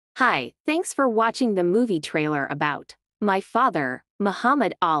Hi, thanks for watching the movie trailer about my father,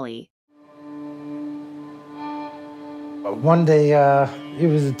 Muhammad Ali. One day, it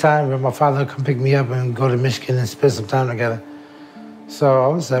was a time when my father would come pick me up and go to Michigan and spend some time together. So I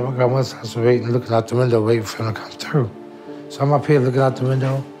was at my grandma's house waiting, looking out the window, waiting for him to come through. So I'm up here looking out the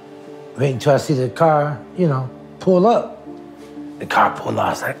window, waiting until I see the car, pull up. The car pulled up. I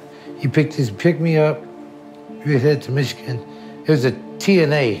was like, he picked me up. We headed to Michigan. It was a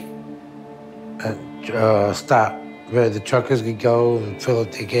TNA stop where the truckers could go and fill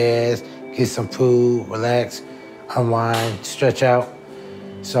up their gas, get some food, relax, unwind, stretch out.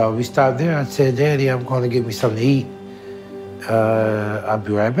 So we stopped there. I said, Daddy, I'm going to get me something to eat. I'll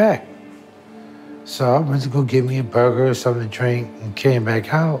be right back. So I went to go get me a burger or something to drink and came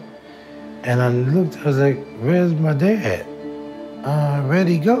back out. And I looked, I was like, where's my dad? Where'd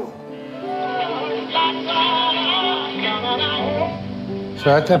he go? So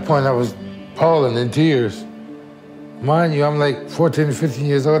at that point, I was bawling in tears. Mind you, I'm like 14 or 15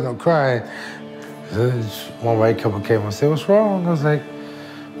 years old and I'm crying. One white couple came and said, what's wrong? I was like,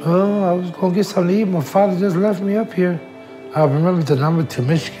 oh, I was gonna get something to eat. My father just left me up here. I remembered the number to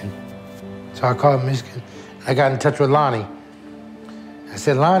Michigan. So I called Michigan. I got in touch with Lonnie. I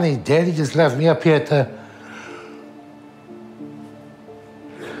said, Lonnie, Daddy just left me up here at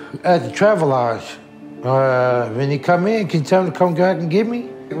the Travelodge. When he come in, can you tell him to come back and get me?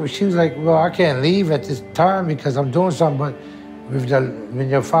 She was like, well, I can't leave at this time because I'm doing something, but when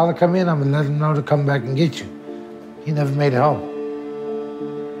your father come in, I'm gonna let him know to come back and get you. He never made it home.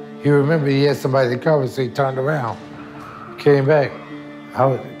 He remembered he had somebody to cover, so he turned around, came back.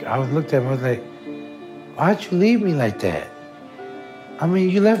 I looked at him, I was like, why'd you leave me like that? I mean,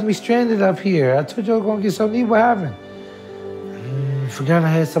 you left me stranded up here. I told you I was gonna get something to eat. What happened? I forgot I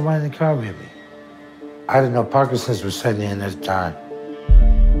had somebody in the car with me. I didn't know Parkinson's was setting in at the time.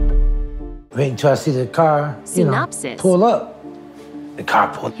 Wait until I see the car, Synopsis. Pull up. The car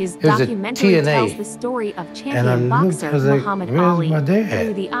pulled. His documentary tells the story of champion boxer Muhammad Ali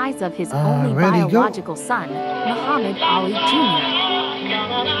through the eyes of his only biological son, Muhammad Ali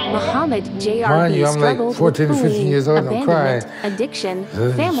Jr. Muhammad JRB struggled with bullying, abandonment, addiction,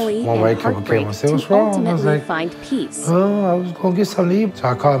 family, and heartbreak to ultimately find peace. Oh, I was gonna get something to eat. So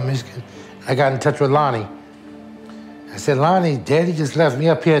I called Michigan. I got in touch with Lonnie. I said, Lonnie, Daddy just left me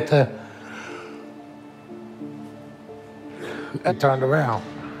up here I turned around,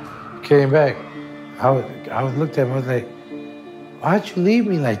 came back. I looked at him, I was like, why'd you leave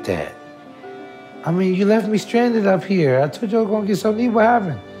me like that? I mean, you left me stranded up here. I told you I was gonna get something to eat. What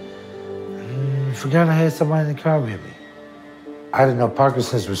happened? I forgot I had somebody in the car with me. I didn't know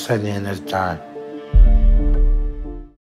Parkinson's was setting in at the time.